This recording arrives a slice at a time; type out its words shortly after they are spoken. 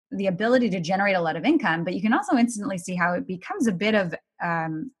the ability to generate a lot of income, but you can also instantly see how it becomes a bit of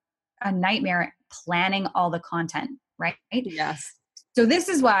a nightmare planning all the content, right? Yes. So this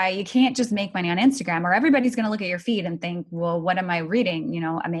is why you can't just make money on Instagram, or everybody's going to look at your feed and think, well, what am I reading?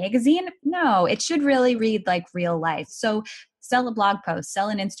 A magazine? No, it should really read like real life. So sell a blog post, sell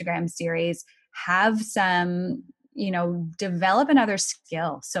an Instagram series, have some, develop another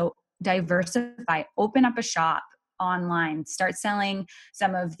skill. So diversify, open up a shop online, start selling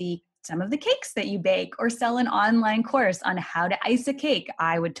some of the cakes that you bake, or sell an online course on how to ice a cake.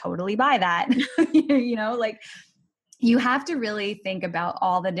 I would totally buy that. You have to really think about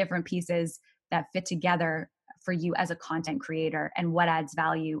all the different pieces that fit together for you as a content creator, and what adds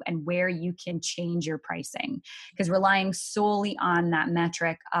value and where you can change your pricing. Because relying solely on that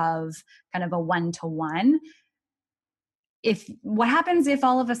metric of kind of a one-to-one, what happens if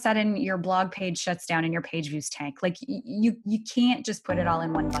all of a sudden your blog page shuts down and your page views tank? Like you can't just put it all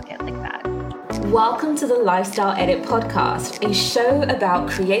in one bucket like that. Welcome to the Lifestyle Edit Podcast, a show about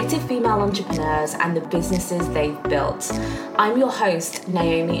creative female entrepreneurs and the businesses they've built. I'm your host,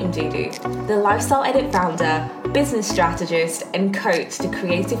 Naomi Mdudu, the Lifestyle Edit founder, business strategist, and coach to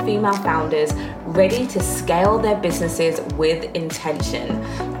creative female founders ready to scale their businesses with intention.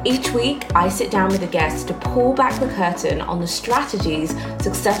 Each week, I sit down with a guest to pull back the curtain on the strategies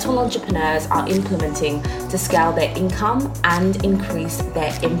successful entrepreneurs are implementing to scale their income and increase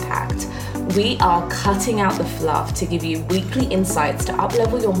their impact. We are cutting out the fluff to give you weekly insights to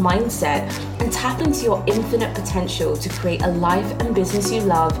uplevel your mindset and tap into your infinite potential to create a life and business you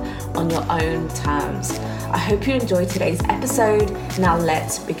love on your own terms. I hope you enjoyed today's episode. Now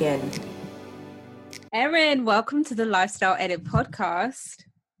let's begin. Erin, welcome to the Lifestyle Edit Podcast.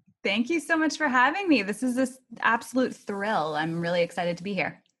 Thank you so much for having me. This is this absolute thrill. I'm really excited to be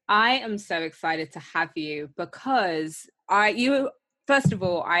here. I am so excited to have you because first of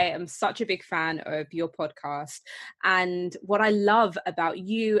all, I am such a big fan of your podcast. And what I love about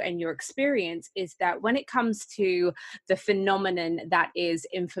you and your experience is that when it comes to the phenomenon that is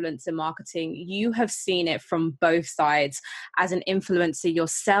influencer marketing, you have seen it from both sides as an influencer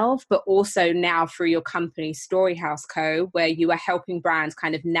yourself, but also now through your company, Storyhouse Co., where you are helping brands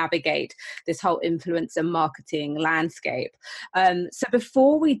kind of navigate this whole influencer marketing landscape. So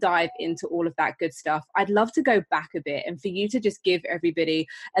before we dive into all of that good stuff, I'd love to go back a bit and for you to just give everybody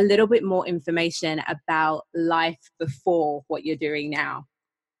a little bit more information about life before what you're doing now.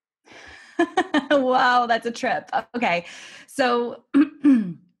 Wow, that's a trip. Okay. So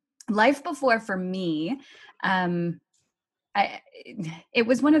life before for me, it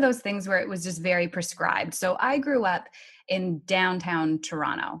was one of those things where it was just very prescribed. So I grew up in downtown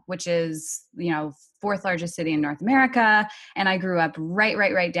Toronto, which is, fourth largest city in North America. And I grew up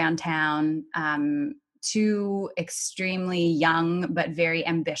right downtown, two extremely young, but very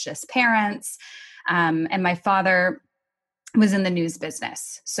ambitious parents. And my father was in the news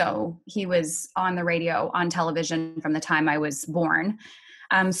business. So he was on the radio, on television from the time I was born.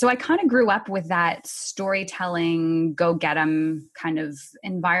 So I kind of grew up with that storytelling, go get 'em kind of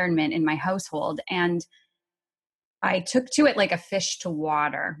environment in my household. And I took to it like a fish to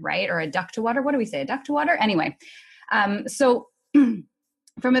water, right? Or a duck to water. What do we say? A duck to water? Anyway. So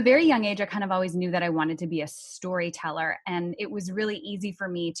from a very young age, I kind of always knew that I wanted to be a storyteller. And it was really easy for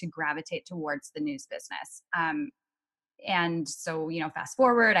me to gravitate towards the news business. And so, fast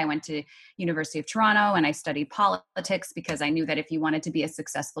forward, I went to University of Toronto and I studied politics because I knew that if you wanted to be a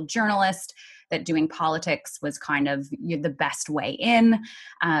successful journalist, that doing politics was kind of the best way in.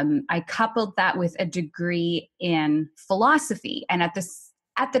 I coupled that with a degree in philosophy. And at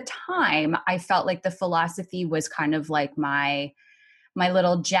the time, I felt like the philosophy was kind of like my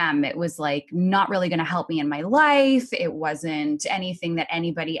little gem. It was like not really going to help me in my life. It wasn't anything that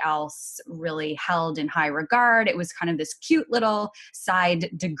anybody else really held in high regard. It was kind of this cute little side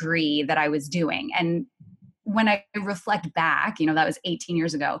degree that I was doing. And when I reflect back, that was 18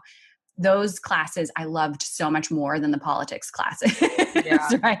 years ago, those classes I loved so much more than the politics classes, yeah.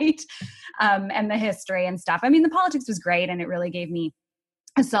 Right? And the history and stuff. I mean, the politics was great and it really gave me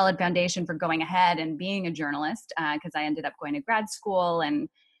a solid foundation for going ahead and being a journalist, because I ended up going to grad school and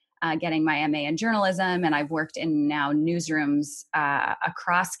getting my MA in journalism. And I've worked in now newsrooms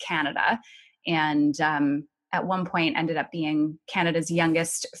across Canada. And at one point ended up being Canada's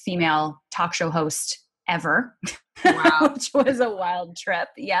youngest female talk show host ever, wow. Which was a wild trip.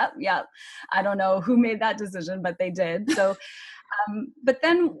 Yep. I don't know who made that decision, but they did. So but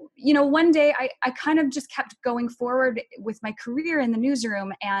then, one day I kind of just kept going forward with my career in the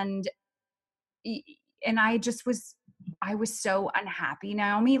newsroom and I was so unhappy,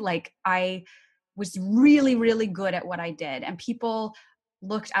 Naomi. Like I was really, really good at what I did and people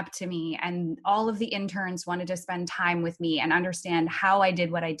looked up to me, and all of the interns wanted to spend time with me and understand how I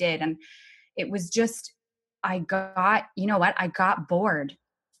did what I did. And it was just, I got bored.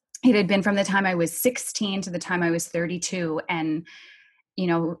 It had been from the time I was 16 to the time I was 32. And,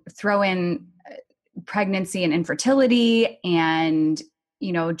 throw in pregnancy and infertility and,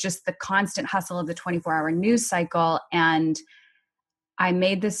 just the constant hustle of the 24-hour news cycle. And I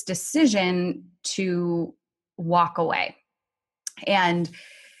made this decision to walk away. And,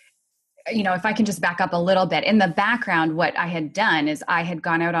 if I can just back up a little bit, in the background, what I had done is I had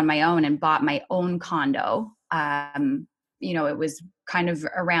gone out on my own and bought my own condo. It was kind of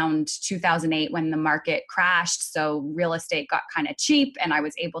around 2008 when the market crashed. So real estate got kind of cheap and I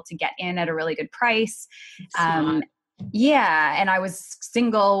was able to get in at a really good price. Yeah. And I was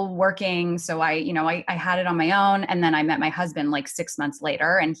single, working. So I had it on my own. And then I met my husband like 6 months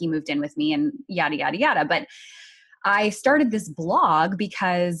later and he moved in with me and yada, yada, yada. But I started this blog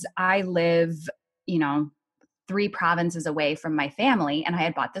because I live, 3 provinces away from my family, and I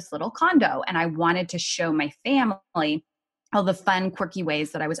had bought this little condo and I wanted to show my family all the fun, quirky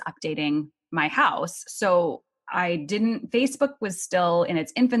ways that I was updating my house. So Facebook was still in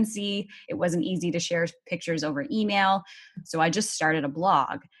its infancy. It wasn't easy to share pictures over email. So I just started a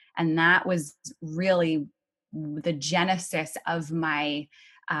blog, and that was really the genesis of my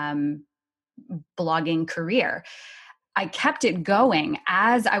blogging career. I kept it going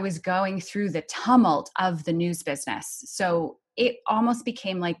as I was going through the tumult of the news business. So it almost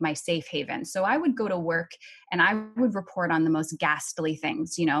became like my safe haven. So I would go to work and I would report on the most ghastly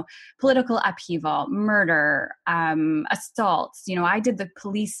things, political upheaval, murder, assaults. I did the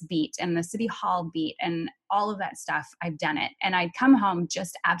police beat and the city hall beat and all of that stuff. I've done it. And I'd come home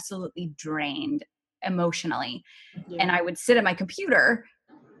just absolutely drained emotionally. Yeah. And I would sit at my computer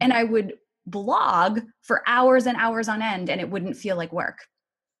and I would blog for hours and hours on end, and it wouldn't feel like work.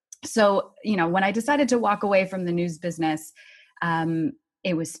 So, when I decided to walk away from the news business,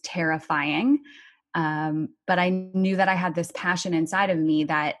 it was terrifying. But I knew that I had this passion inside of me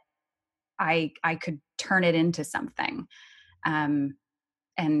that I could turn it into something. And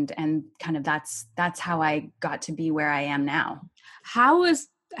kind of that's how I got to be where I am now. How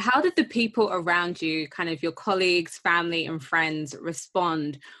did the people around you, kind of your colleagues, family and friends,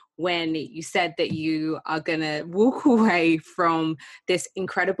 respond when you said that you are going to walk away from this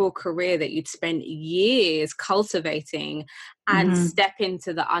incredible career that you'd spent years cultivating and step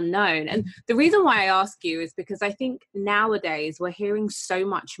into the unknown? And the reason why I ask you is because I think nowadays we're hearing so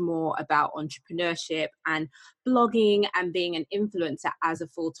much more about entrepreneurship and blogging and being an influencer as a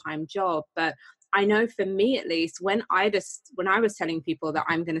full-time job. But I know for me, at least, when I was telling people that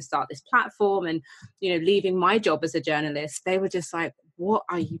I'm going to start this platform and, leaving my job as a journalist, they were just like, what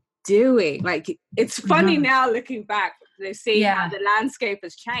are you doing? Like, it's funny now looking back to see how the landscape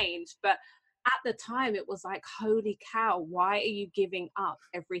has changed. But at the time it was like, holy cow, why are you giving up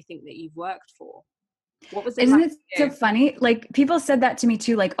everything that you've worked for? What was it? Isn't it so funny? Like, people said that to me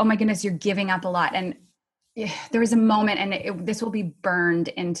too, like, oh my goodness, you're giving up a lot. And there was a moment, and this will be burned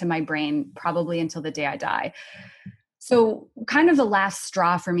into my brain probably until the day I die. So kind of the last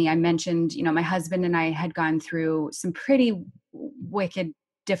straw for me, I mentioned, my husband and I had gone through some pretty wicked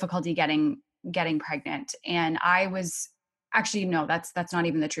difficulty getting pregnant. And I was actually, no, that's not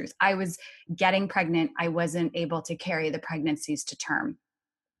even the truth. I was getting pregnant. I wasn't able to carry the pregnancies to term.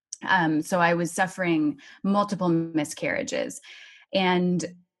 So I was suffering multiple miscarriages. And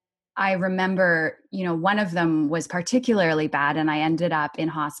I remember, one of them was particularly bad, and I ended up in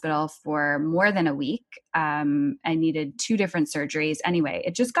hospital for more than a week. I needed 2 different surgeries. Anyway,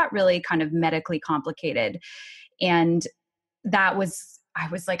 it just got really kind of medically complicated. And I was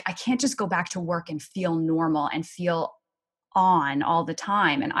like, I can't just go back to work and feel normal and feel on all the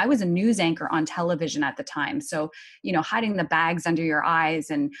time. And I was a news anchor on television at the time. So, hiding the bags under your eyes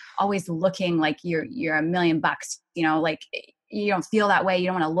and always looking like you're $1 million, like, you don't feel that way. You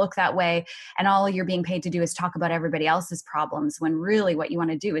don't want to look that way. And all you're being paid to do is talk about everybody else's problems, when really what you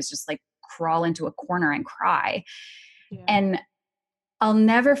want to do is just like crawl into a corner and cry. Yeah. And I'll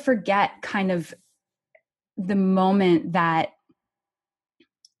never forget kind of the moment that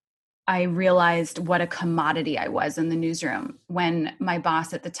I realized what a commodity I was in the newsroom, when my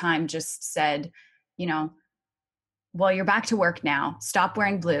boss at the time just said, well, you're back to work now. Stop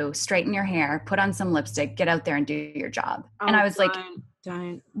wearing blue, straighten your hair, put on some lipstick, get out there and do your job. Oh, and I was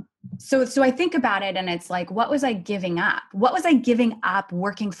don't. So I think about it, and it's like, what was I giving up? What was I giving up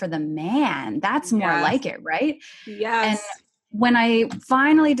working for the man? That's more like it, right? Yes. And when I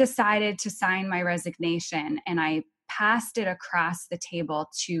finally decided to sign my resignation and I passed it across the table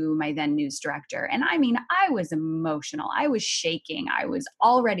to my then news director. And I mean, I was emotional. I was shaking. I was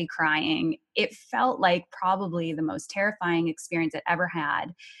already crying. It felt like probably the most terrifying experience I'd ever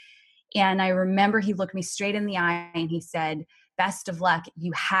had. And I remember he looked me straight in the eye and he said, "Best of luck.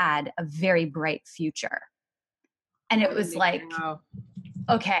 You had a very bright future." And it was like,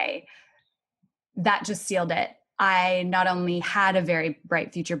 okay, that just sealed it. I not only had a very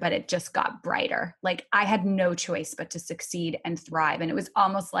bright future, but it just got brighter. Like I had no choice but to succeed and thrive. And it was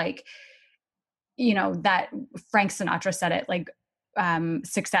almost like, that Frank Sinatra said it, like,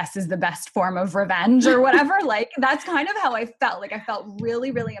 success is the best form of revenge or whatever. Like that's kind of how I felt. Like I felt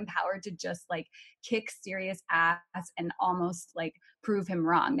really, really empowered to just like kick serious ass and almost like prove him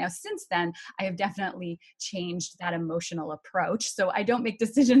wrong. Now, since then, I have definitely changed that emotional approach. So I don't make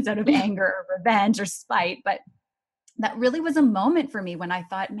decisions out of anger or revenge or spite, but that really was a moment for me when I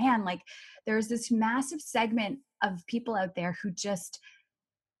thought, man, like there's this massive segment of people out there who just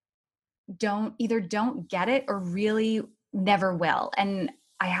don't get it or really never will. And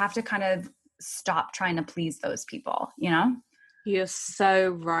I have to kind of stop trying to please those people, You're so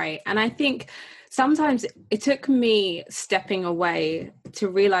right. And I think sometimes it took me stepping away to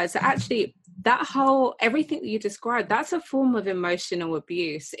realize that actually that whole everything that you described, that's a form of emotional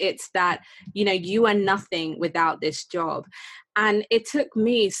abuse. It's that, you are nothing without this job. And it took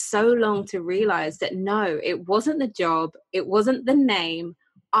me so long to realize that no, it wasn't the job, it wasn't the name.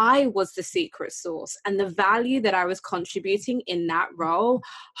 I was the secret sauce, and the value that I was contributing in that role.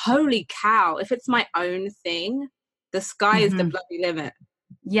 Holy cow, if it's my own thing, the sky is the bloody limit.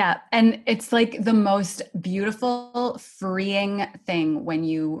 Yeah. And it's like the most beautiful, freeing thing when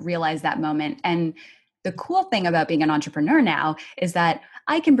you realize that moment. And the cool thing about being an entrepreneur now is that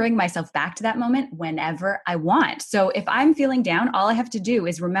I can bring myself back to that moment whenever I want. So if I'm feeling down, all I have to do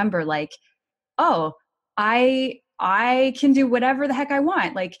is remember like, oh, I can do whatever the heck I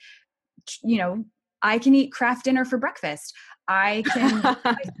want. Like, I can eat Kraft dinner for breakfast. I can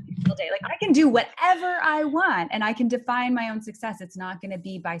all day. Like I can do whatever I want and I can define my own success. It's not going to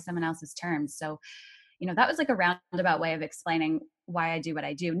be by someone else's terms. So, that was like a roundabout way of explaining why I do what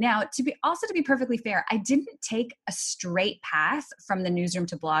I do. Now, to be perfectly fair, I didn't take a straight path from the newsroom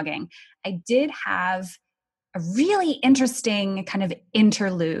to blogging. I did have a really interesting kind of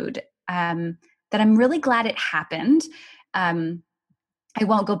interlude that I'm really glad it happened. I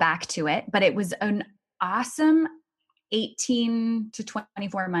won't go back to it, but it was an awesome 18 to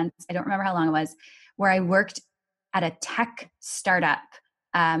 24 months. I don't remember how long it was, where I worked at a tech startup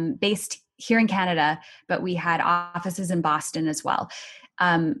based here in Canada, but we had offices in Boston as well.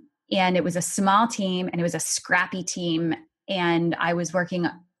 And it was a small team and it was a scrappy team. And I was working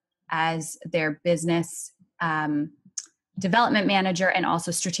as their business development manager and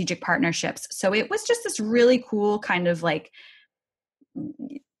also strategic partnerships. So it was just this really cool kind of like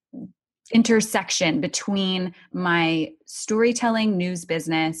intersection between my storytelling news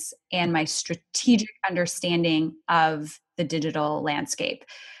business and my strategic understanding of the digital landscape.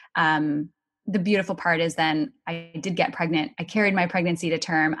 The beautiful part is then I did get pregnant. I carried my pregnancy to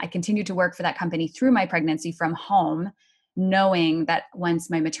term. I continued to work for that company through my pregnancy from home, knowing that once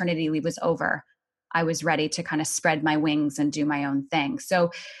my maternity leave was over, I was ready to kind of spread my wings and do my own thing.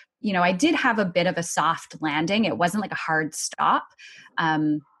 So, I did have a bit of a soft landing. It wasn't like a hard stop.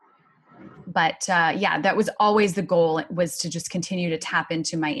 But that was always the goal, was to just continue to tap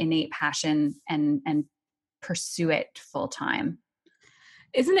into my innate passion and pursue it full time.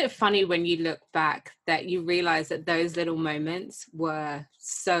 Isn't it funny when you look back that you realize that those little moments were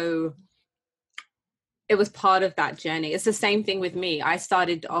it was part of that journey? It's the same thing with me. I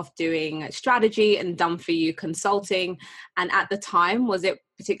started off doing strategy and done for you consulting. And at the time, was it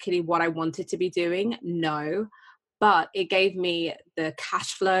particularly what I wanted to be doing? No. But it gave me the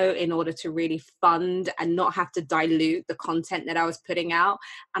cash flow in order to really fund and not have to dilute the content that I was putting out.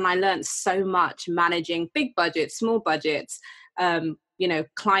 And I learned so much managing big budgets, small budgets,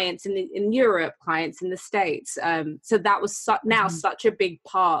 clients in Europe, clients in the States. So that was now such a big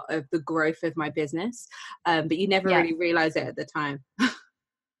part of the growth of my business. But you never really realize it at the time.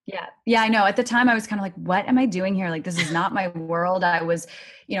 Yeah, I know. At the time I was kind of like, what am I doing here? Like, this is not my world. I was,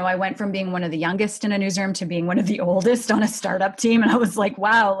 I went from being one of the youngest in a newsroom to being one of the oldest on a startup team. And I was like,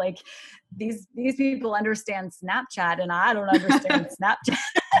 wow, like these people understand Snapchat and I don't understand Snapchat.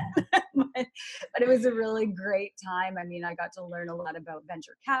 but it was a really great time. I mean, I got to learn a lot about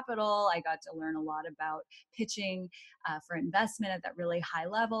venture capital. I got to learn a lot about pitching for investment at that really high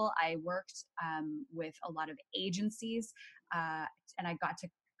level. I worked with a lot of agencies and I got to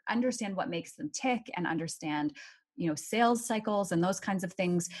understand what makes them tick and understand sales cycles and those kinds of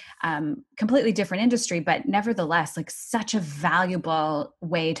things. Completely different industry, but nevertheless, like such a valuable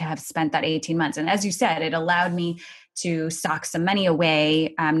way to have spent that 18 months. And as you said, it allowed me to sock some money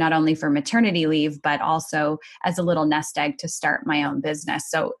away, not only for maternity leave, but also as a little nest egg to start my own business.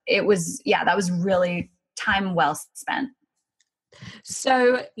 So it was, that was really time well spent.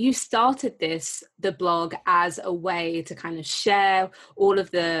 So you started the blog as a way to kind of share all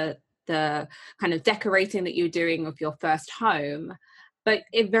of the kind of decorating that you're doing of your first home, but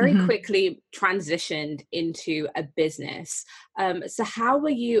it very quickly transitioned into a business. So how were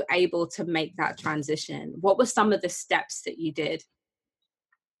you able to make that transition? What were some of the steps that you did?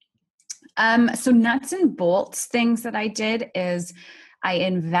 So nuts and bolts things that I did is I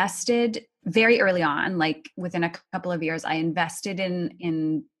invested very early on, like within a couple of years, I invested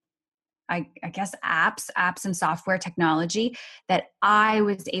in I guess apps and software technology that I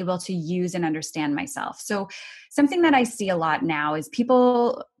was able to use and understand myself. So something that I see a lot now is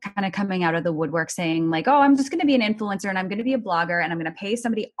people kind of coming out of the woodwork saying like, oh, I'm just going to be an influencer and I'm going to be a blogger and I'm going to pay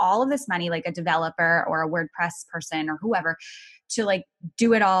somebody all of this money, like a developer or a WordPress person or whoever, to like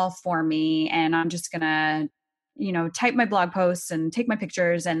do it all for me. And I'm just going to type my blog posts and take my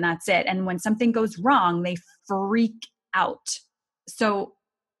pictures and that's it. And when something goes wrong, they freak out. So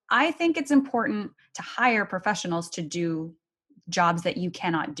I think it's important to hire professionals to do jobs that you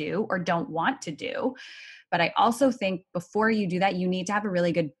cannot do or don't want to do. But I also think before you do that, you need to have a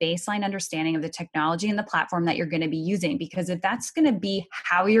really good baseline understanding of the technology and the platform that you're going to be using. Because if that's going to be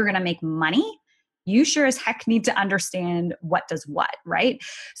how you're going to make money, you sure as heck need to understand what does what, right?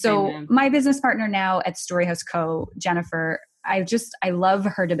 So Amen. My business partner now at Storyhouse Co., Jennifer, I love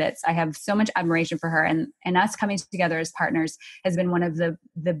her to bits. I have so much admiration for her, and us coming together as partners has been one of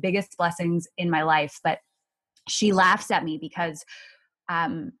the biggest blessings in my life. But she laughs at me because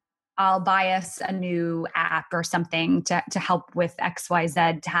I'll buy us a new app or something to help with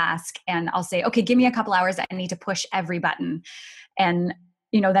XYZ task. And I'll say, okay, give me a couple hours. I need to push every button. And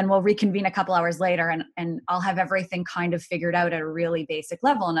then we'll reconvene a couple hours later and I'll have everything kind of figured out at a really basic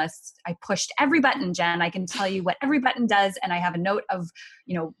level. And I pushed every button, Jen. I can tell you what every button does. And I have a note of,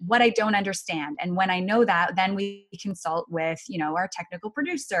 what I don't understand. And when I know that, then we consult with, our technical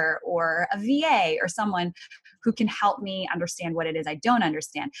producer or a VA or someone who can help me understand what it is I don't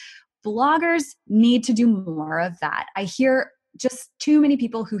understand. Bloggers need to do more of that. I hear just too many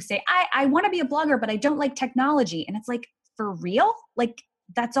people who say, I want to be a blogger, but I don't like technology. And it's like, for real? Like,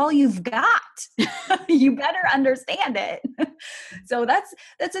 that's all you've got. You better understand it. So that's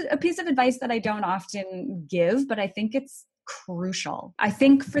a piece of advice that I don't often give, but I think it's crucial. I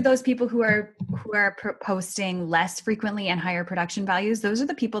think for those people who are posting less frequently and higher production values, those are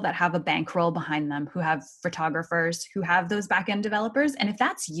the people that have a bankroll behind them, who have photographers, who have those back-end developers. And if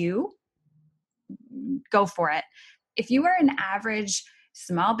that's you, go for it. If you are an average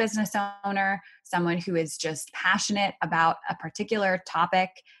small business owner, someone who is just passionate about a particular topic,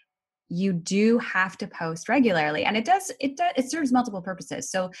 you do have to post regularly. And it serves multiple purposes.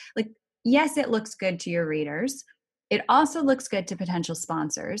 So like, yes, it looks good to your readers. It also looks good to potential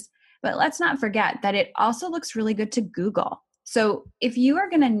sponsors, but let's not forget that it also looks really good to Google. So if you are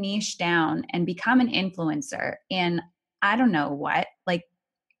going to niche down and become an influencer in, I don't know what, like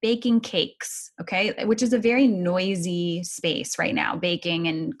baking cakes, okay, which is a very noisy space right now, baking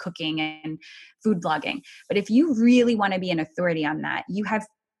and cooking and food blogging. But if you really want to be an authority on that, you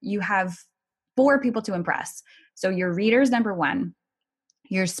have 4 people to impress. So your readers, number 1,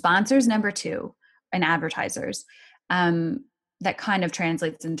 your sponsors, number 2, and advertisers. That kind of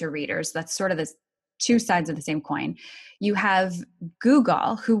translates into readers. That's sort of the 2 sides of the same coin. You have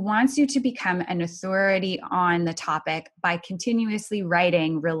Google, who wants you to become an authority on the topic by continuously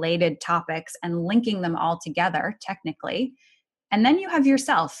writing related topics and linking them all together, technically. And then you have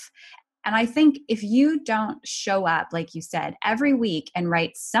yourself. And I think if you don't show up, like you said, every week and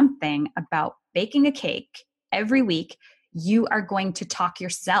write something about baking a cake every week, you are going to talk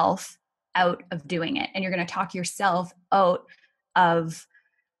yourself out of doing it. And you're going to talk yourself out of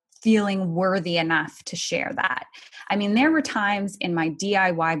feeling worthy enough to share that. I mean, there were times in my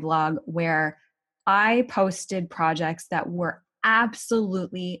DIY blog where I posted projects that were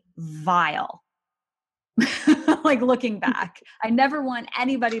absolutely vile. Like looking back, I never want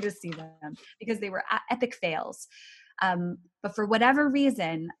anybody to see them because they were epic fails. But for whatever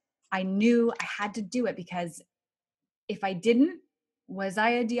reason, I knew I had to do it, because if I didn't, was I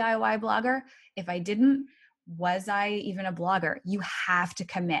a DIY blogger? If I didn't, was I even a blogger? You have to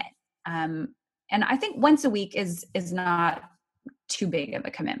commit. And I think once a week is not too big of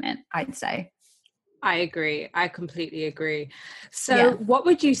a commitment, I'd say. I agree. I completely agree. So, Yeah. what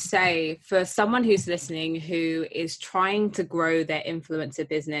would you say for someone who's listening who is trying to grow their influencer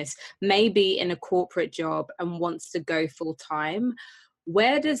business, maybe in a corporate job and wants to go full time?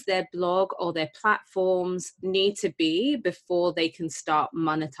 Where does their blog or their platforms need to be before they can start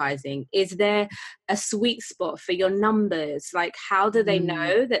monetizing? Is there a sweet spot for your numbers? Like, how do they Mm.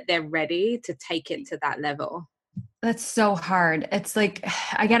 know that they're ready to take it to that level? That's so hard. It's like,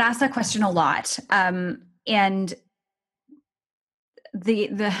 I get asked that question a lot. And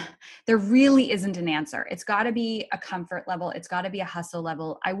the there really isn't an answer. It's got to be a comfort level. It's got to be a hustle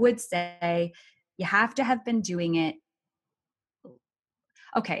level. I would say you have to have been doing it.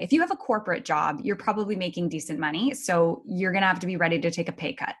 Okay, if you have a corporate job, you're probably making decent money, so you're going to have to be ready to take a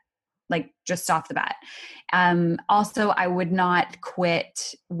pay cut, like just off the bat. Also, I would not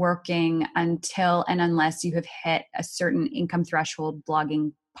quit working until and unless you have hit a certain income threshold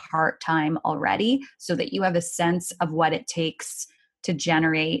blogging part-time already, so that you have a sense of what it takes to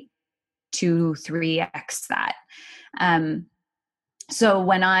generate 2-3x that. So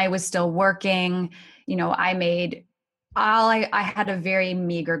when I was still working, I made I had a very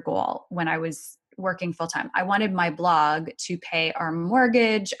meager goal when I was working full time. I wanted my blog to pay our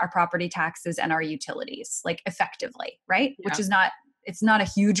mortgage, our property taxes, and our utilities, like effectively, right? Yeah. Which is not, it's not a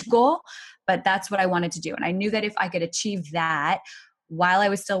huge goal, but that's what I wanted to do. And I knew that if I could achieve that while I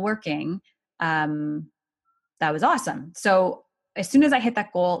was still working, that was awesome. So as soon as I hit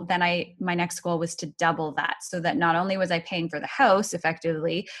that goal, then my next goal was to double that, so that not only was I paying for the house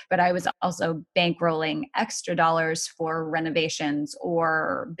effectively, but I was also bankrolling extra dollars for renovations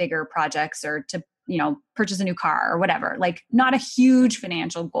or bigger projects, or to, purchase a new car or whatever. Like, not a huge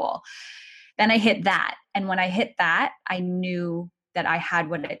financial goal. Then I hit that. And when I hit that, I knew that I had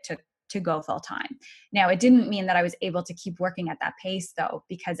what it took to go full time. Now, it didn't mean that I was able to keep working at that pace though,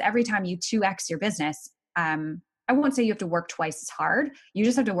 because every time you 2x your business, I won't say you have to work twice as hard. You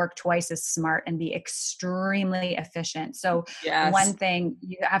just have to work twice as smart and be extremely efficient. So Yes. one thing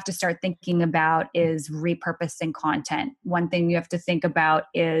you have to start thinking about is repurposing content. One thing you have to think about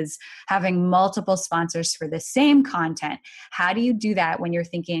is having multiple sponsors for the same content. How do you do that when you're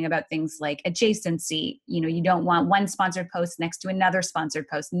thinking about things like adjacency? You don't want one sponsored post next to another sponsored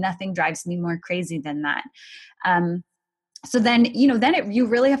post. Nothing drives me more crazy than that. So then, you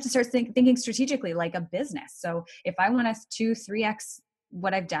really have to start thinking strategically like a business. So if I want to 2-3x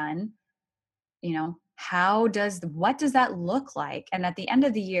what I've done, what does that look like? And at the end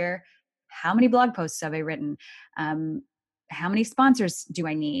of the year, how many blog posts have I written? How many sponsors do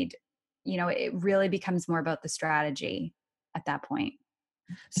I need? It really becomes more about the strategy at that point.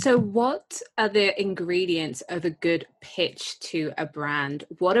 So, what are the ingredients of a good pitch to a brand?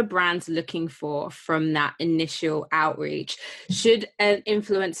 What are brands looking for from that initial outreach? Should an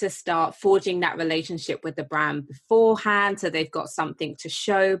influencer start forging that relationship with the brand beforehand, so they've got something to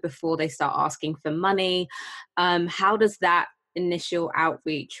show before they start asking for money? How does that initial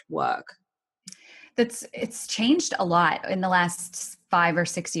outreach work? It's changed a lot in the last 5 or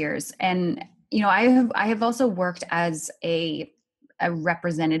 6 years. And, I have also worked as a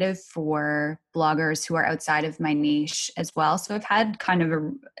representative for bloggers who are outside of my niche as well. So I've had kind of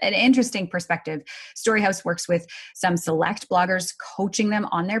an interesting perspective. Storyhouse works with some select bloggers, coaching them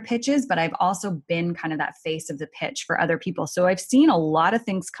on their pitches, but I've also been kind of that face of the pitch for other people. So I've seen a lot of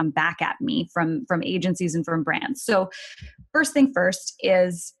things come back at me from agencies and from brands. So first thing first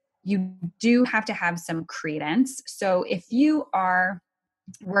is you do have to have some credence. So if you are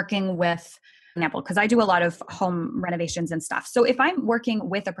working with, example, because I do a lot of home renovations and stuff. So if I'm working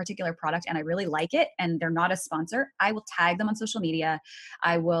with a particular product and I really like it and they're not a sponsor, I will tag them on social media.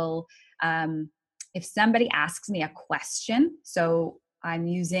 I will, if somebody asks me a question, so I'm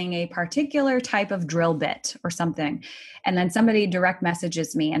using a particular type of drill bit or something, and then somebody direct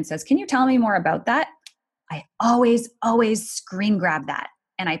messages me and says, "Can you tell me more about that?" I always screen grab that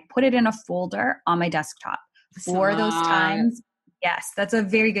and I put it in a folder on my desktop for those times. Yes, that's a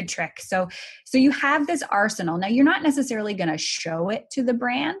very good trick. So you have this arsenal. Now, you're not necessarily going to show it to the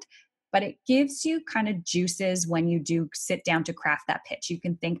brand, but it gives you kind of juices when you do sit down to craft that pitch. You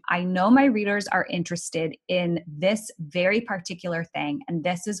can think, I know my readers are interested in this very particular thing, and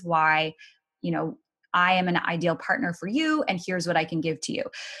this is why, I am an ideal partner for you, and here's what I can give to you.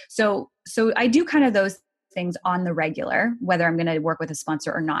 So I do kind of those things on the regular, whether I'm going to work with a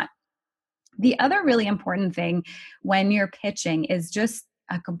sponsor or not. The other really important thing when you're pitching is just,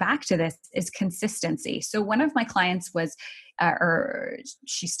 I'll go back to this, is consistency. So one of my clients was, or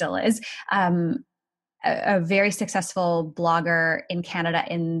she still is, a very successful blogger in Canada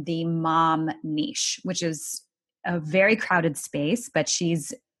in the mom niche, which is a very crowded space, but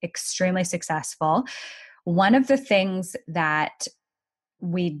she's extremely successful. One of the things that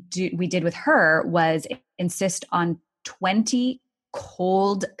we did with her was insist on 20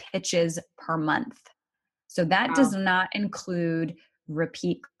 cold pitches per month. So that does not include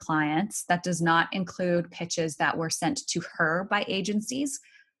repeat clients. That does not include pitches that were sent to her by agencies.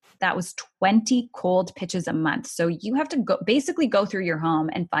 That was 20 cold pitches a month. So you have to basically go through your home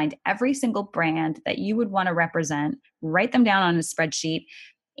and find every single brand that you would want to represent, write them down on a spreadsheet,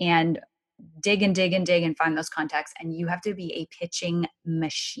 and dig and dig and dig and find those contacts. And you have to be a pitching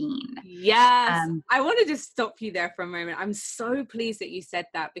machine. Yes. I want to just stop you there for a moment. I'm so pleased that you said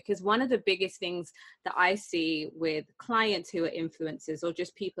that, because one of the biggest things that I see with clients who are influencers or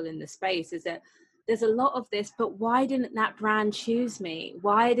just people in the space is that there's a lot of this, but why didn't that brand choose me?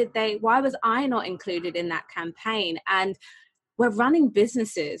 Why was I not included in that campaign? And we're running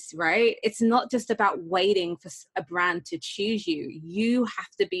businesses, right? It's not just about waiting for a brand to choose you. You have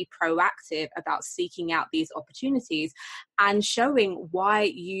to be proactive about seeking out these opportunities and showing why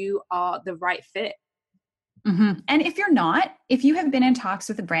you are the right fit. Mm-hmm. And if you have been in talks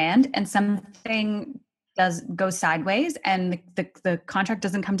with a brand and something goes sideways and the contract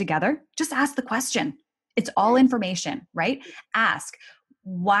doesn't come together, just ask the question. It's all information, right? Ask,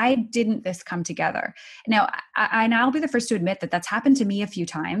 why didn't this come together? Now, I'll be the first to admit that that's happened to me a few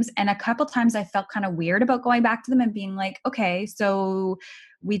times. And a couple times I felt kind of weird about going back to them and being like, okay, so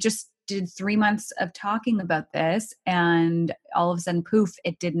we just did 3 months of talking about this and all of a sudden, poof,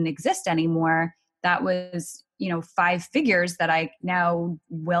 it didn't exist anymore. That was, 5 figures that I now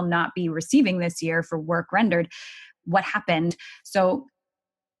will not be receiving this year for work rendered. What happened? So,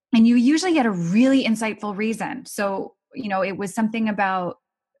 and you usually get a really insightful reason. So, it was something about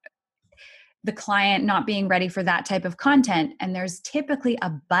the client not being ready for that type of content. And there's typically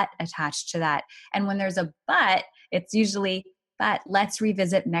a but attached to that. And when there's a but, it's usually, but let's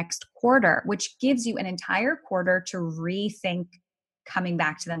revisit next quarter, which gives you an entire quarter to rethink coming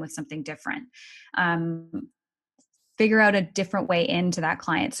back to them with something different. Figure out a different way into that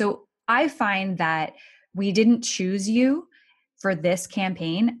client. So I find that we didn't choose you for this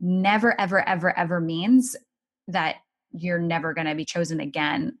campaign never, ever, ever, ever means that you're never going to be chosen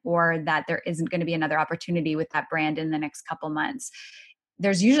again, or that there isn't going to be another opportunity with that brand in the next couple months.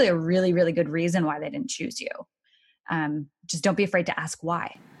 There's usually a really, really good reason why they didn't choose you. Just don't be afraid to ask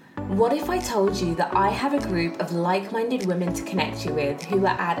why. What if I told you that I have a group of like-minded women to connect you with who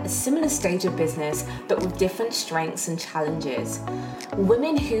are at a similar stage of business but with different strengths and challenges?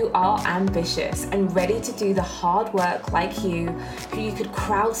 Women who are ambitious and ready to do the hard work like you, who you could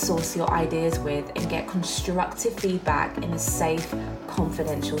crowdsource your ideas with and get constructive feedback in a safe,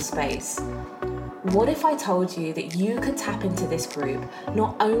 confidential space. What if I told you that you could tap into this group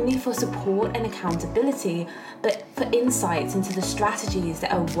not only for support and accountability, but for insights into the strategies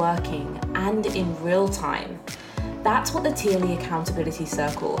that are working and in real time? That's what the TLE Accountability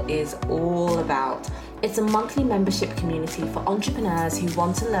Circle is all about. It's a monthly membership community for entrepreneurs who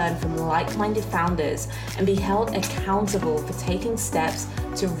want to learn from like-minded founders and be held accountable for taking steps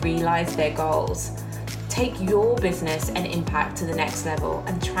to realize their goals. Take your business and impact to the next level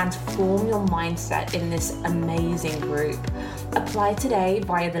and transform your mindset in this amazing group. Apply today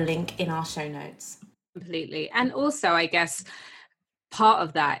via the link in our show notes. Completely. And also, I guess, part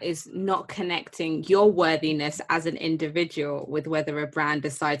of that is not connecting your worthiness as an individual with whether a brand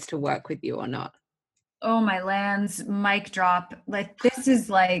decides to work with you or not. Oh, my lands, mic drop. Like, this is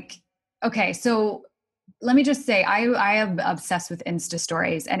like, okay, so let me just say, I am obsessed with Insta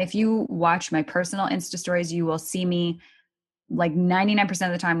stories. And if you watch my personal Insta stories, you will see me like 99%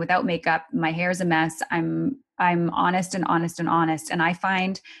 of the time without makeup. My hair is a mess. I'm honest and honest and honest. And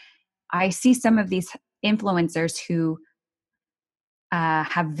I see some of these influencers who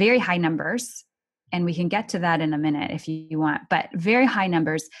have very high numbers, and we can get to that in a minute if you want, but very high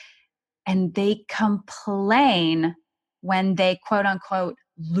numbers. And they complain when they quote unquote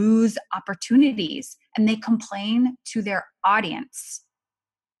lose opportunities, and they complain to their audience.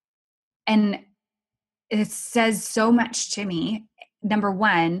 And it says so much to me. Number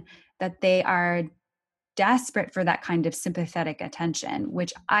one, that they are desperate for that kind of sympathetic attention,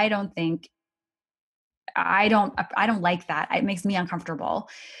 which I don't like that. It makes me uncomfortable.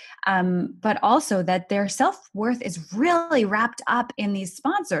 But also that their self-worth is really wrapped up in these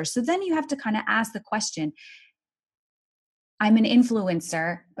sponsors. So then you have to kind of ask the question, I'm an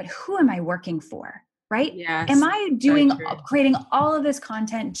influencer, but who am I working for? Right? Yes, am I creating all of this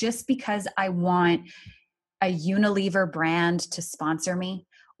content just because I want a Unilever brand to sponsor me?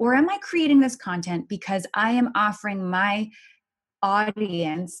 Or am I creating this content because I am offering my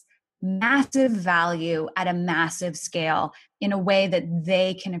audience massive value at a massive scale, in a way that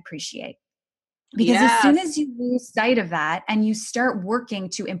they can appreciate. Because as Yes. soon as you lose sight of that and you start working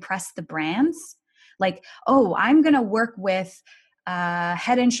to impress the brands, like, oh, I'm going to work with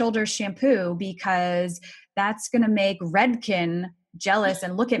Head and Shoulders shampoo because that's going to make Redken jealous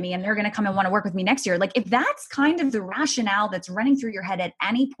and look at me and they're going to come and want to work with me next year. Like if that's kind of the rationale that's running through your head at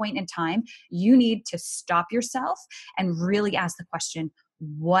any point in time, you need to stop yourself and really ask the question,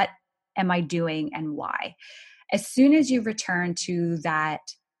 what am I doing and why? As soon as you return to that,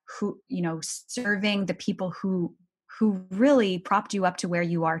 who, you know, serving the people who really propped you up to where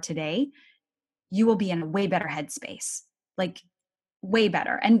you are today, you will be in a way better headspace, like way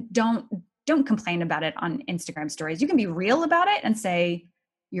better. And don't complain about it on Instagram stories. You can be real about it and say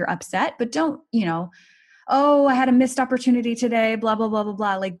you're upset, but don't, you know, oh, I had a missed opportunity today, blah, blah, blah, blah,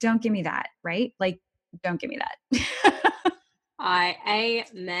 blah. Like, don't give me that, right? Like, don't give me that. I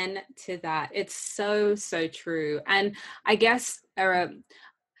amen to that. It's so, so true. And I guess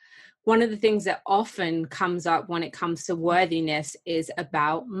one of the things that often comes up when it comes to worthiness is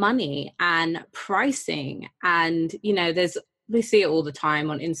about money and pricing. And, you know, we see it all the time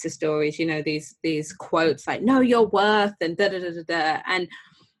on Insta stories, you know, these quotes like, know your worth and da, da, da, da, da. And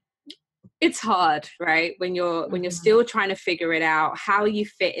it's hard, right? When you're still trying to figure it out, how you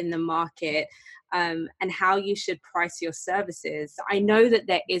fit in the market, and how you should price your services. I know that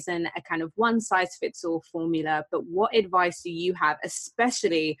there isn't a kind of one size fits all formula, but what advice do you have,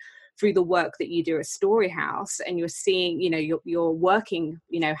 especially through the work that you do at Storyhouse, and you're seeing, you know, you're working,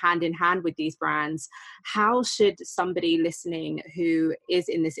 you know, hand in hand with these brands? How should somebody listening who is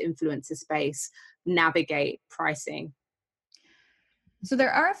in this influencer space navigate pricing? So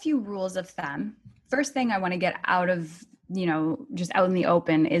there are a few rules of thumb. First thing I want to get out of, you know, just out in the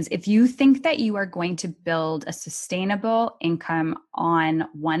open is if you think that you are going to build a sustainable income on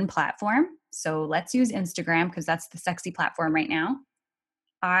one platform, so let's use Instagram because that's the sexy platform right now,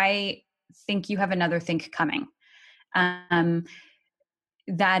 I think you have another think coming. That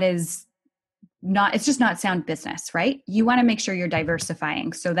is not, it's just not sound business, right? You want to make sure you're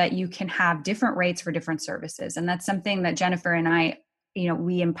diversifying so that you can have different rates for different services. And that's something that Jennifer and I, you know,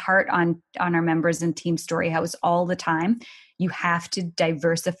 we impart on our members in Team Storyhouse all the time. You have to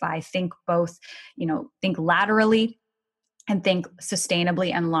diversify, think both, you know, think laterally and think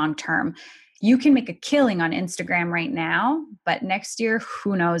sustainably and long-term. You can make a killing on Instagram right now, but next year,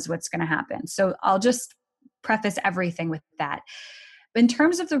 who knows what's going to happen. So I'll just preface everything with that. But in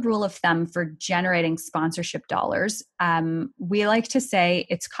terms of the rule of thumb for generating sponsorship dollars, we like to say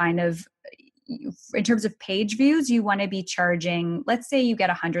it's kind of, in terms of page views, you want to be charging, let's say you get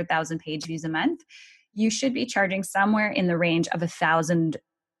 100,000 page views a month, you should be charging somewhere in the range of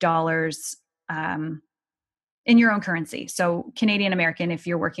 $1,000 in your own currency. So Canadian American, if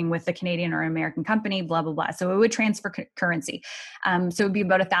you're working with a Canadian or American company, blah, blah, blah. So it would transfer currency. So it would be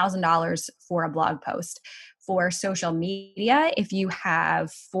about $1,000 for a blog post. For social media, if you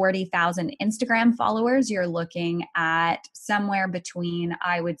have 40,000 Instagram followers, you're looking at somewhere between,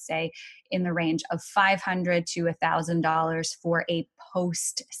 I would say, in the range of $500 to $1,000 for a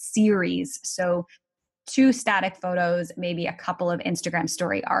post series. So 2 static photos, maybe a couple of Instagram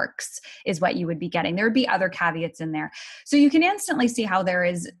story arcs is what you would be getting. There would be other caveats in there. So you can instantly see how there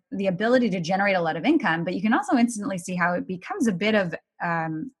is the ability to generate a lot of income, but you can also instantly see how it becomes a bit of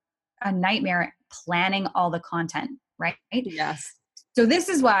a nightmare planning all the content, right? Yes. So this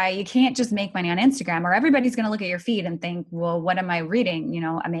is why you can't just make money on Instagram, or everybody's going to look at your feed and think, well, what am I reading? You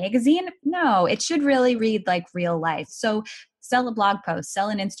know, a magazine? No, it should really read like real life. So sell a blog post, sell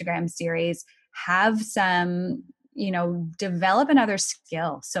an Instagram series, have some, you know, develop another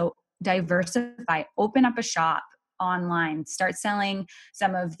skill. So diversify, open up a shop online, start selling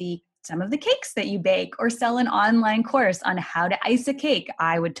some of the cakes that you bake, or sell an online course on how to ice a cake.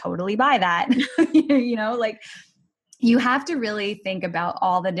 I would totally buy that. You know, like you have to really think about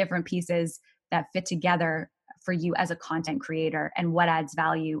all the different pieces that fit together for you as a content creator and what adds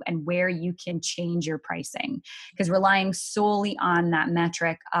value and where you can change your pricing. Because relying solely on that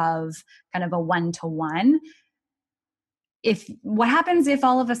metric of kind of a one-to-one, what happens if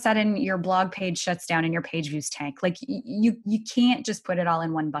all of a sudden your blog page shuts down and your page views tank? Like you can't just put it all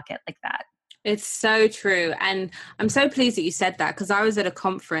in one bucket like that. It's so true. And I'm so pleased that you said that, because I was at a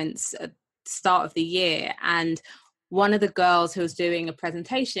conference at the start of the year, and one of the girls who was doing a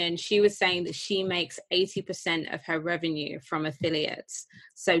presentation, she was saying that she makes 80% of her revenue from affiliates.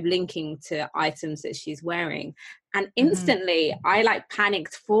 So linking to items that she's wearing. And instantly I like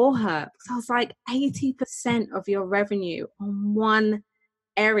panicked for her, because I was like, 80% of your revenue on one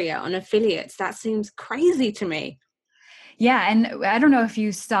area on affiliates. That seems crazy to me. Yeah. And I don't know if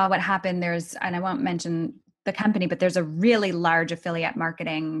you saw what happened. And I won't mention the company, but there's a really large affiliate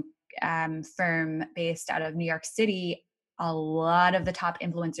marketing firm based out of New York City. A lot of the top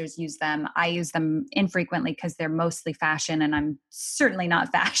influencers use them. I use them infrequently because they're mostly fashion, and I'm certainly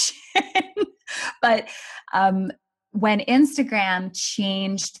not fashion. But when Instagram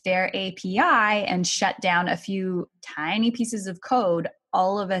changed their API and shut down a few tiny pieces of code,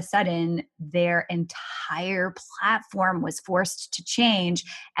 all of a sudden their entire platform was forced to change,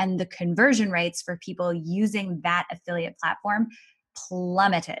 and the conversion rates for people using that affiliate platform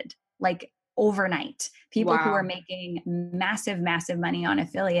plummeted like overnight. People who were making massive, massive money on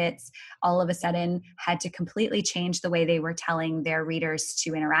affiliates all of a sudden had to completely change the way they were telling their readers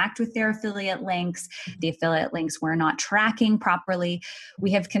to interact with their affiliate links. The affiliate links were not tracking properly.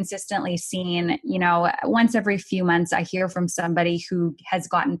 We have consistently seen, once every few months, I hear from somebody who has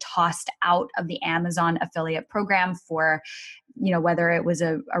gotten tossed out of the Amazon affiliate program for, whether it was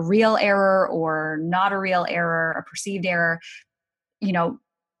a real error or not a real error, a perceived error.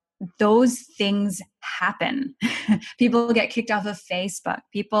 Those things happen. People get kicked off of Facebook.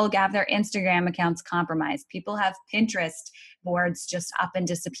 People have their Instagram accounts compromised. People have Pinterest boards just up and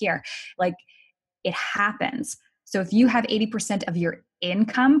disappear. Like, it happens. So if you have 80% of your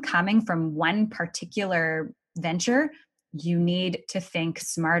income coming from one particular venture, you need to think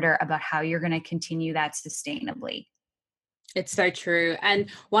smarter about how you're going to continue that sustainably. It's so true. And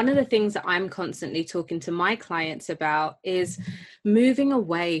one of the things that I'm constantly talking to my clients about is moving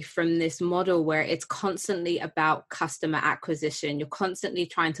away from this model where it's constantly about customer acquisition. You're constantly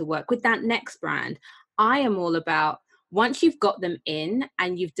trying to work with that next brand. I am all about, once you've got them in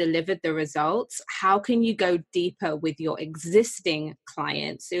and you've delivered the results, how can you go deeper with your existing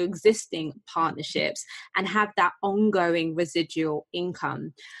clients, your existing partnerships, and have that ongoing residual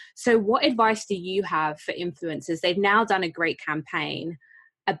income? So what advice do you have for influencers? They've now done a great campaign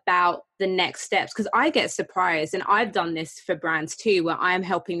about the next steps, because I get surprised, and I've done this for brands too, where I am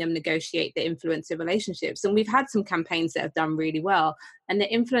helping them negotiate the influencer relationships. And we've had some campaigns that have done really well, and the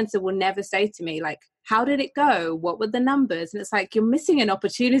influencer will never say to me, like, how did it go? What were the numbers? And it's like, you're missing an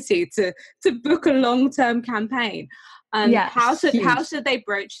opportunity to book a long-term campaign. How should they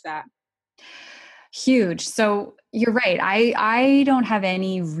broach that? Huge. So you're right. I don't have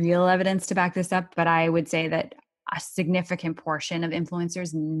any real evidence to back this up, but I would say that a significant portion of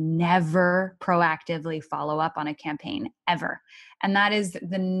influencers never proactively follow up on a campaign, ever. And that is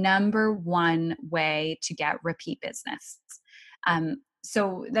the number one way to get repeat business.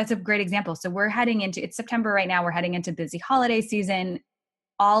 So that's a great example. So it's September right now. We're heading into busy holiday season.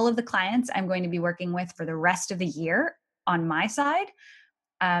 All of the clients I'm going to be working with for the rest of the year on my side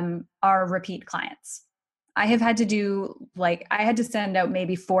are repeat clients. I have had to I had to send out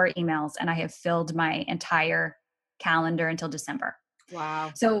maybe 4 emails, and I have filled my entire calendar until December.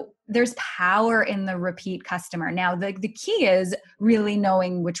 Wow. So there's power in the repeat customer. Now, the key is really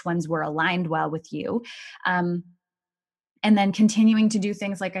knowing which ones were aligned well with you. And then continuing to do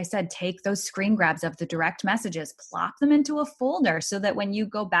things, like I said, take those screen grabs of the direct messages, plop them into a folder so that when you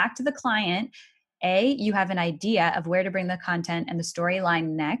go back to the client, A, you have an idea of where to bring the content and the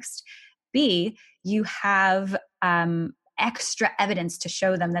storyline next. B, you have extra evidence to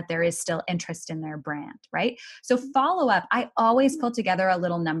show them that there is still interest in their brand, right? So follow up, I always pull together a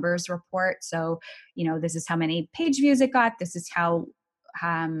little numbers report. So, this is how many page views it got. This is how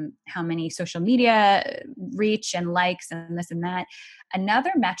many social media reach and likes and this and that.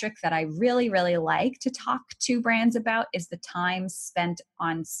 Another metric that I really, really like to talk to brands about is the time spent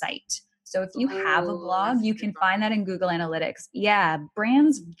on site. So if you have a blog, you can find that in Google Analytics. Yeah,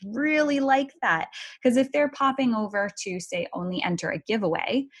 brands really like that, because if they're popping over to, say, only enter a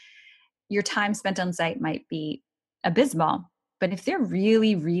giveaway, your time spent on site might be abysmal. But if they're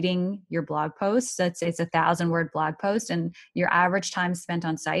really reading your blog posts, let's say it's a 1,000-word blog post and your average time spent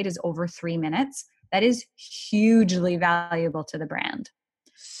on site is over 3 minutes, that is hugely valuable to the brand.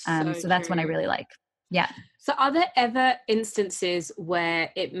 So that's when I really like. Yeah. So are there ever instances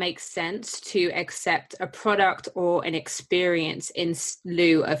where it makes sense to accept a product or an experience in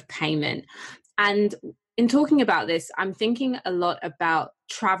lieu of payment? And in talking about this, I'm thinking a lot about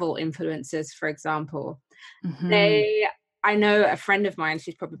travel influencers, for example. Mm-hmm. I know a friend of mine,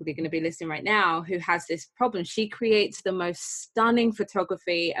 she's probably going to be listening right now, who has this problem. She creates the most stunning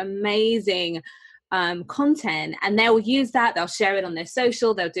photography, amazing content, and they'll use that, they'll share it on their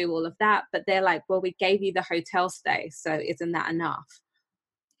social, they'll do all of that, but they're like, well, we gave you the hotel stay, so isn't that enough?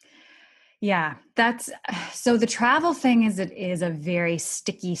 Yeah, so the travel thing is a very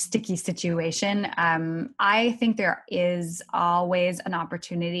sticky situation. I think there is always an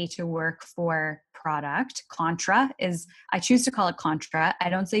opportunity to work for product. I choose to call it contra. I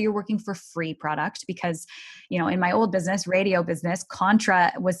don't say you're working for free product because, in my old business, radio business,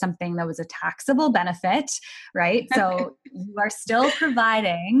 contra was something that was a taxable benefit, right? So you are still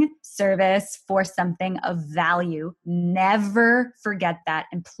providing service for something of value. Never forget that.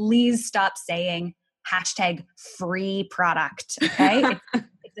 And please stop saying #free product. Okay.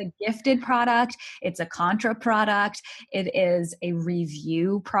 It's a gifted product. It's a contra product. It is a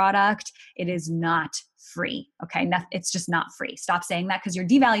review product. It is not free. Okay. It's just not free. Stop saying that because you're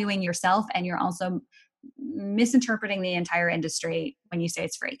devaluing yourself and you're also misinterpreting the entire industry when you say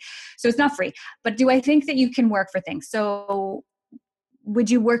it's free. So it's not free. But do I think that you can work for things? So would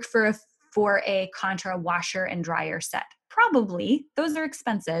you work for a contra washer and dryer set? Probably. Those are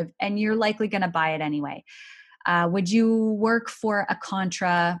expensive and you're likely going to buy it anyway. Would you work for a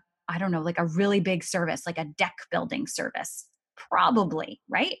contra, I don't know, like a really big service, like a deck building service? Probably,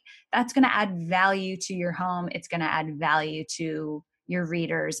 right? That's going to add value to your home. It's going to add value to your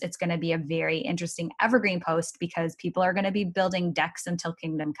readers. It's going to be a very interesting evergreen post because people are going to be building decks until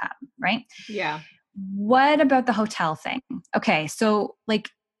kingdom come, right? Yeah. What about the hotel thing? Okay, so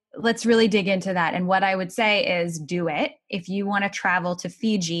let's really dig into that. And what I would say is do it. If you want to travel to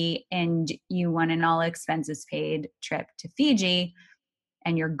Fiji and you want an all expenses paid trip to Fiji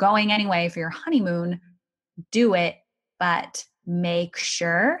and you're going anyway for your honeymoon, do it. But make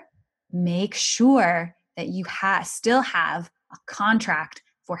sure that you still have a contract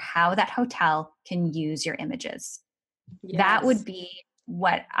for how that hotel can use your images. Yes. That would be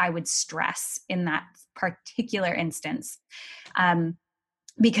what I would stress in that particular instance.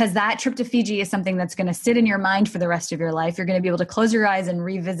 Because that trip to Fiji is something that's going to sit in your mind for the rest of your life. You're going to be able to close your eyes and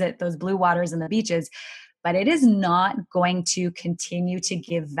revisit those blue waters and the beaches, but it is not going to continue to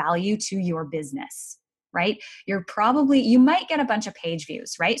give value to your business, right? You might get a bunch of page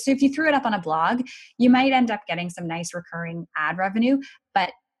views, right? So if you threw it up on a blog, you might end up getting some nice recurring ad revenue,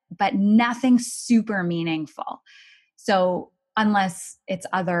 but nothing super meaningful. So unless it's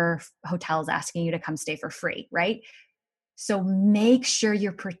other hotels asking you to come stay for free, right? So make sure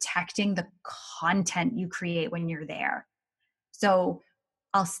you're protecting the content you create when you're there. So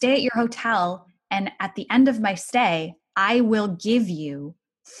I'll stay at your hotel, and at the end of my stay, I will give you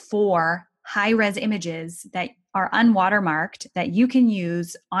 4 high-res images that are unwatermarked that you can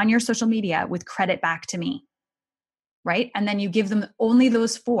use on your social media with credit back to me, right? And then you give them only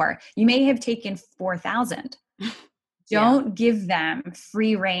those 4. You may have taken 4,000. Don't give them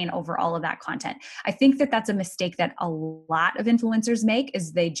free reign over all of that content. I think that that's a mistake that a lot of influencers make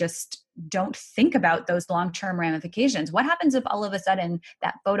is they just don't think about those long-term ramifications. What happens if all of a sudden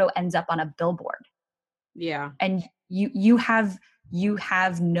that photo ends up on a billboard? Yeah. And you have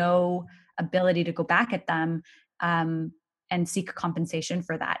no ability to go back at them and seek compensation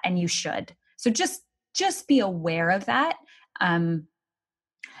for that. And you should. So just be aware of that.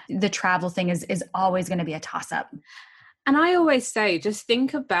 The travel thing is always going to be a toss-up. And I always say, just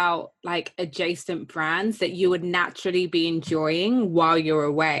think about like adjacent brands that you would naturally be enjoying while you're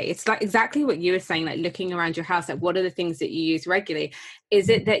away. It's like exactly what you were saying, like looking around your house, like what are the things that you use regularly? Is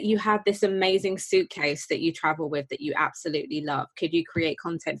it that you have this amazing suitcase that you travel with that you absolutely love? Could you create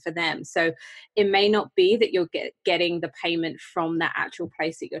content for them? So it may not be that you're getting the payment from that actual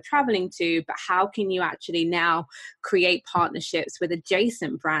place that you're traveling to, but how can you actually now create partnerships with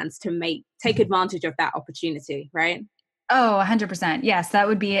adjacent brands to take advantage of that opportunity, right? Oh, 100%. Yes, that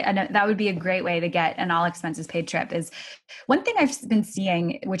would be a great way to get an all expenses paid trip. Is one thing I've been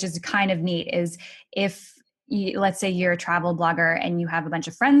seeing, which is kind of neat, is if let's say you're a travel blogger and you have a bunch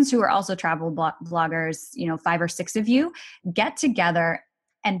of friends who are also travel bloggers, 5 or 6 of you, get together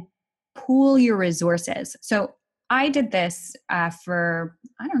and pool your resources. So I did this for,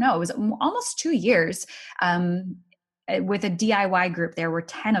 I don't know, it was almost 2 years with a DIY group. There were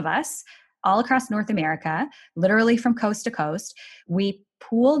 10 of us all across North America, literally from coast to coast. We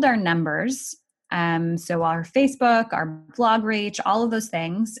pooled our numbers. So our Facebook, our blog reach, all of those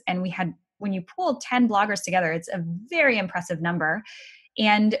things. And when you pool 10 bloggers together, it's a very impressive number.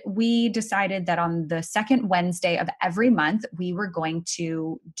 And we decided that on the second Wednesday of every month, we were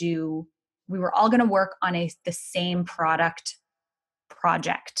all going to work on the same project.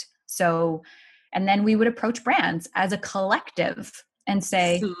 So, and then we would approach brands as a collective and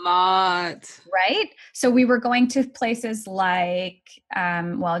say, smart, right? So we were going to places like,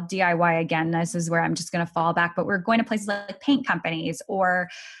 DIY again, this is where I'm just going to fall back, but we're going to places like paint companies or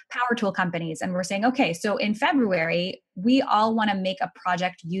power tool companies. And we're saying, okay, so in February, we all want to make a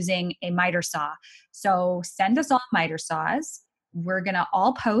project using a miter saw. So send us all miter saws we're going to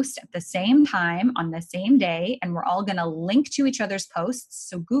all post at the same time on the same day, and we're all going to link to each other's posts.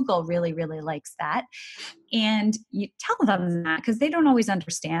 So Google really, really likes that. And you tell them that because they don't always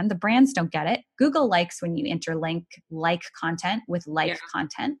understand. The brands don't get it. Google likes when you interlink like content with like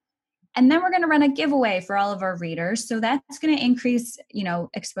content. And then we're going to run a giveaway for all of our readers. So that's going to increase,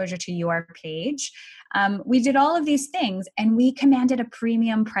 exposure to your page. We did all of these things and we commanded a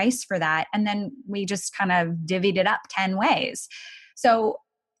premium price for that. And then we just kind of divvied it up 10 ways. So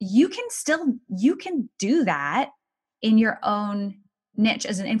you can do that in your own niche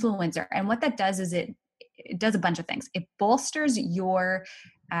as an influencer. And what that does is it does a bunch of things. It bolsters your,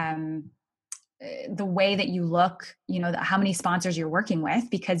 the way that you look, how many sponsors you're working with,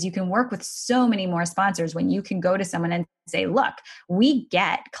 because you can work with so many more sponsors when you can go to someone and say, look, we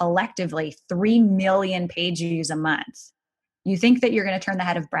get collectively 3 million page views a month. You think that you're going to turn the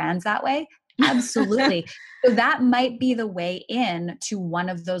head of brands that way? Absolutely. So that might be the way in to one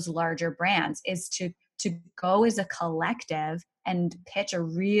of those larger brands, is to go as a collective and pitch a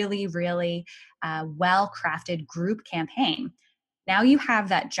really, really well-crafted group campaign. Now you have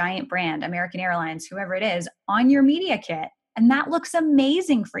that giant brand, American Airlines, whoever it is, on your media kit, and that looks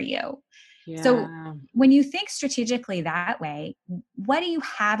amazing for you. Yeah. So when you think strategically that way, what do you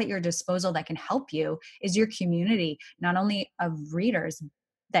have at your disposal that can help you is your community, not only of readers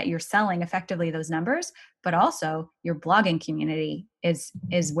that you're selling effectively those numbers, but also your blogging community is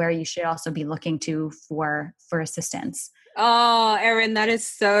where you should also be looking to for assistance. Oh, Erin, that is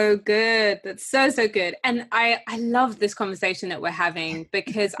so good. That's so good. And I love this conversation that we're having,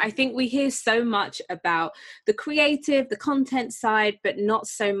 because I think we hear so much about the creative, the content side, but not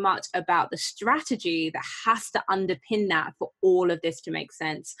so much about the strategy that has to underpin that for all of this to make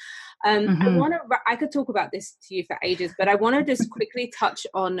sense. I could talk about this to you for ages, but I want to just quickly touch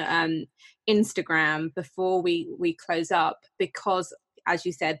on Instagram before we close up, because as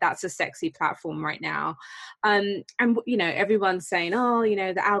you said, that's a sexy platform right now. And, everyone's saying,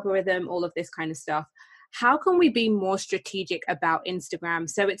 the algorithm, all of this kind of stuff. How can we be more strategic about Instagram?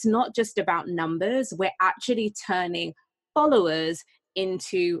 So it's not just about numbers. We're actually turning followers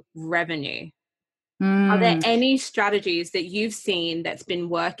into revenue. Are there any strategies that you've seen that's been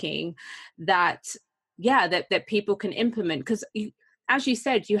working that people can implement? Because as you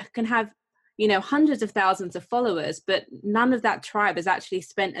said, you can have hundreds of thousands of followers, but none of that tribe has actually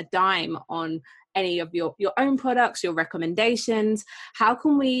spent a dime on any of your own products, your recommendations. How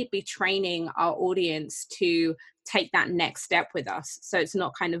can we be training our audience to take that next step with us, so it's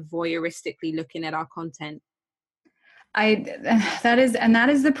not kind of voyeuristically looking at our content? That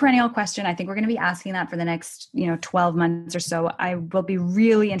is the perennial question. I think we're going to be asking that for the next 12 months or so. I will be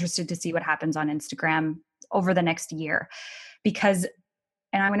really interested to see what happens on Instagram over the next year, because,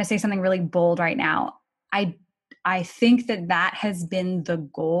 and I'm going to say something really bold right now, I think that has been the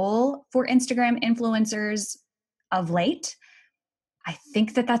goal for Instagram influencers of late. I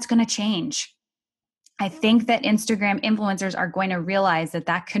think that's going to change. I think that Instagram influencers are going to realize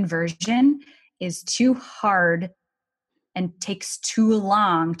that conversion is too hard and takes too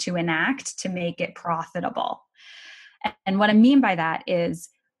long to enact to make it profitable. And what I mean by that is,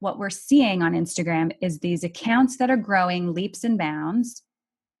 what we're seeing on Instagram is these accounts that are growing leaps and bounds.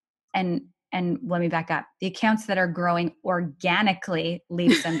 And let me back up. The accounts that are growing organically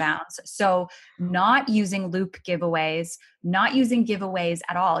leaps and bounds. So not using loop giveaways, not using giveaways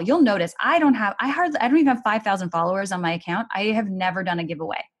at all. You'll notice I don't even have 5,000 followers on my account. I have never done a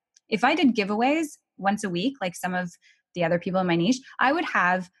giveaway. If I did giveaways once a week, like some of the other people in my niche, I would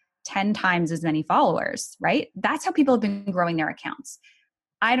have 10 times as many followers, right? That's how people have been growing their accounts.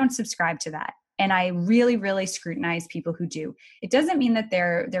 I don't subscribe to that. And I really, really scrutinize people who do. It doesn't mean that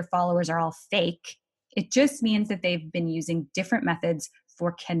their followers are all fake. It just means that they've been using different methods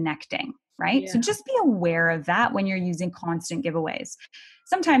for connecting, right? Yeah. So just be aware of that when you're using constant giveaways.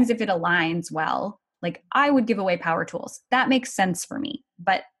 Sometimes if it aligns well, like I would give away power tools. That makes sense for me.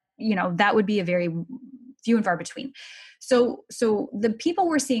 But, that would be a very few and far between. So the people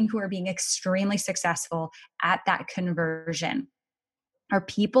we're seeing who are being extremely successful at that conversion are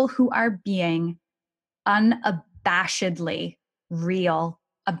people who are being unabashedly real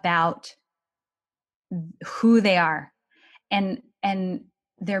about who they are. And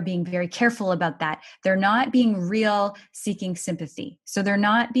they're being very careful about that. They're not being real seeking sympathy. So they're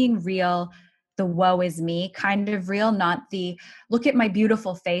not being real, the woe is me kind of real, not the look at my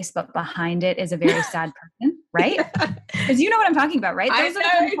beautiful face, but behind it is a very sad person, right? Because you know what I'm talking about, right? Those are the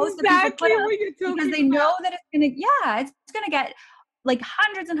kind of posts that people put up because they know that it's going to get like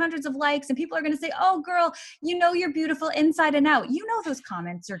hundreds and hundreds of likes, and people are going to say, oh girl, you know, you're beautiful inside and out. You know, those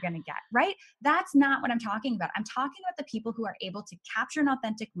comments you're going to get, right? That's not what I'm talking about. I'm talking about the people who are able to capture an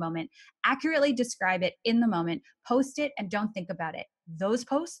authentic moment, accurately describe it in the moment, post it, and don't think about it. Those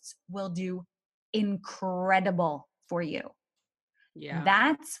posts will do incredible for you. Yeah.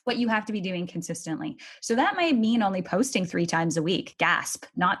 That's what you have to be doing consistently. So that might mean only posting 3 times a week, gasp,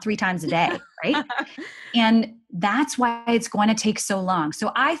 not 3 times a day, right? And that's why it's going to take so long.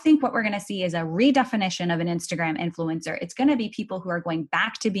 So I think what we're going to see is a redefinition of an Instagram influencer. It's going to be people who are going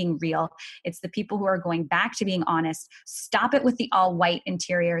back to being real. It's the people who are going back to being honest. Stop it with the all white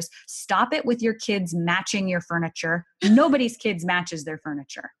interiors. Stop it with your kids matching your furniture. Nobody's kids matches their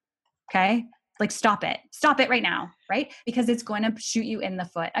furniture. Okay? Like, stop it right now, right? Because it's going to shoot you in the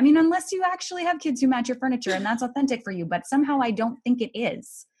foot. I mean, unless you actually have kids who match your furniture and that's authentic for you, but somehow I don't think it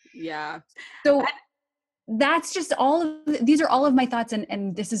is. Yeah. So that's just these are all of my thoughts.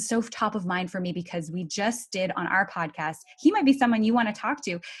 And this is so top of mind for me because we just did on our podcast. He might be someone you want to talk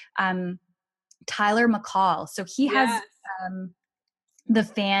to. Tyler McCall. So he has, the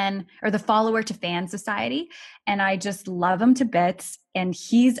fan or the follower to fan society. And I just love him to bits. And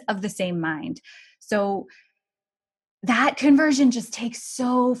he's of the same mind. So that conversion just takes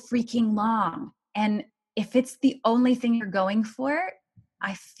so freaking long. And if it's the only thing you're going for,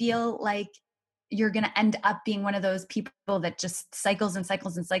 I feel like you're going to end up being one of those people that just cycles and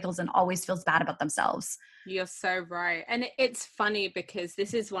cycles and cycles and always feels bad about themselves. You're so right. And it's funny because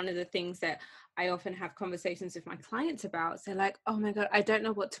this is one of the things that I often have conversations with my clients about. They're like, oh my God, I don't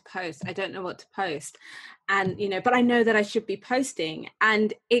know what to post. I don't know what to post. And, you know, but I know that I should be posting.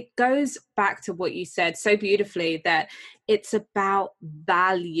 And it goes back to what you said so beautifully, that it's about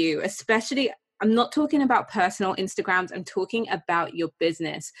value, especially I'm not talking about personal Instagrams. I'm talking about your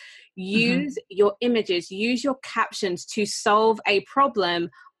business. Use your images, use your captions to solve a problem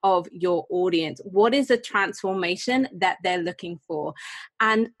of your audience. What is the transformation that they're looking for?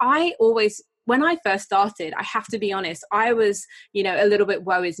 And I always, when I first started, I have to be honest, I was, you know, a little bit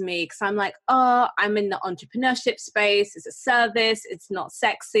woe is me because I'm like, oh, I'm in the entrepreneurship space. It's a service. It's not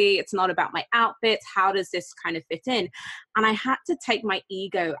sexy. It's not about my outfits. How does this kind of fit in? And I had to take my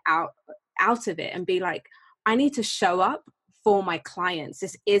ego out of it and be like, I need to show up for my clients.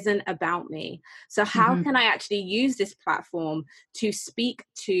 This isn't about me. So how can I actually use this platform to speak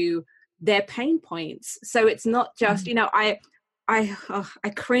to their pain points? So it's not just, you know, I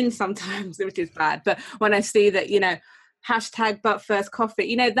cringe sometimes, which is bad, but when I see that, you know, hashtag but first coffee,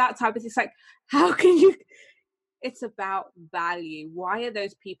 you know, that type of thing, it's like, how can you, it's about value. Why are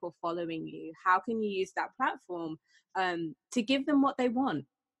those people following you? How can you use that platform to give them what they want?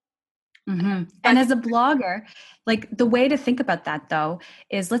 And as a blogger, like the way to think about that though,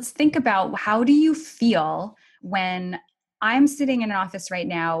 is let's think about how do you feel when I'm sitting in an office right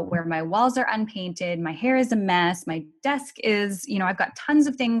now where my walls are unpainted, my hair is a mess, my desk is, you know, I've got tons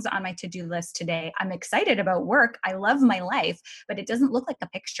of things on my to-do list today. I'm excited about work. I love my life, but it doesn't look like a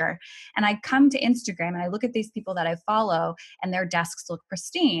picture. And I come to Instagram and I look at these people that I follow and their desks look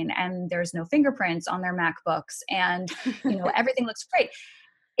pristine and there's no fingerprints on their MacBooks and, you know, everything looks great.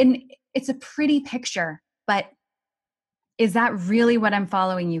 And it's a pretty picture, but is that really what I'm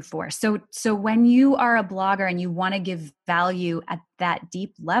following you for? So when you are a blogger and you want to give value at that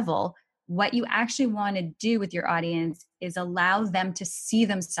deep level, what you actually want to do with your audience is allow them to see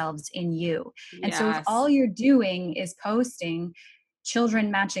themselves in you. And so if all you're doing is posting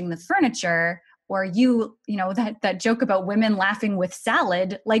children matching the furniture, or you know, that joke about women laughing with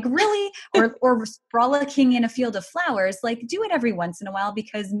salad, like really, or frolicking in a field of flowers, like do it every once in a while,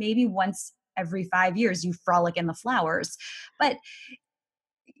 because maybe once every 5 years you frolic in the flowers. But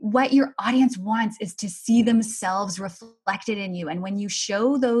what your audience wants is to see themselves reflected in you. And when you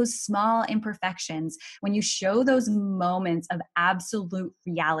show those small imperfections, when you show those moments of absolute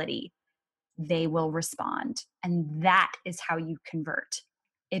reality, they will respond. And that is how you convert.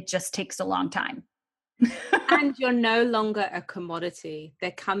 It just takes a long time. And you're no longer a commodity.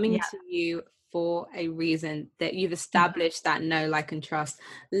 They're coming to you for a reason, that you've established that know, like, and trust.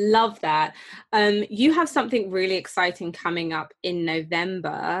 Love that. You have something really exciting coming up in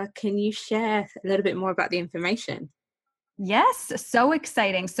November. Can you share a little bit more about the information? Yes, so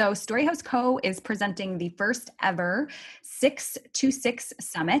exciting. So Storyhouse Co. is presenting the first ever 626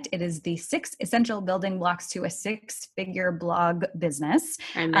 Summit. It is the 6 essential building blocks to a 6-figure blog business.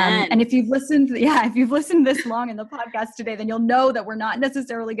 And if you've listened this long in the podcast today, then you'll know that we're not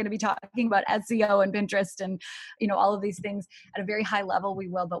necessarily going to be talking about SEO and Pinterest and, you know, all of these things at a very high level. We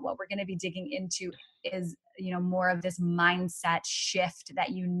will, but what we're going to be digging into is, you know, more of this mindset shift that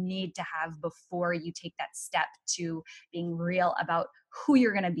you need to have before you take that step to being real about who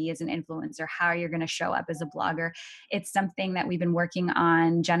you're going to be as an influencer, how you're going to show up as a blogger. It's something that we've been working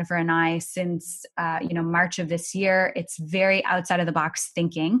on, Jennifer and I, since, March of this year. It's very outside of the box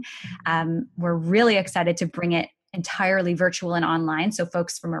thinking. We're really excited to bring it entirely virtual and online, so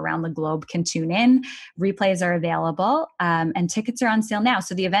folks from around the globe can tune in. Replays are available, and tickets are on sale now.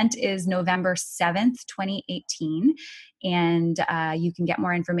 So the event is November 7th, 2018, and you can get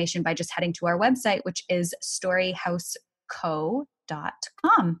more information by just heading to our website, which is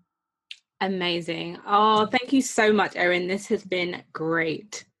storyhouseco.com. Amazing. Oh, thank you so much, Erin. This has been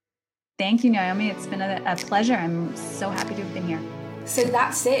great. Thank you, Naomi. It's been a pleasure. I'm so happy to have been here. So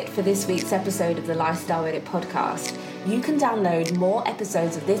that's it for this week's episode of the Lifestyle Edit podcast. You can download more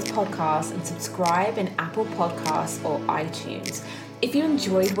episodes of this podcast and subscribe in Apple Podcasts or iTunes. If you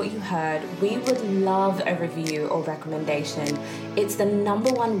enjoyed what you heard, we would love a review or recommendation. It's the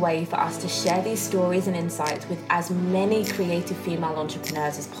number one way for us to share these stories and insights with as many creative female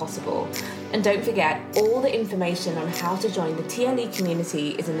entrepreneurs as possible. And don't forget, all the information on how to join the TLE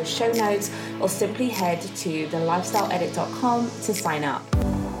community is in the show notes, or simply head to thelifestyleedit.com to sign up.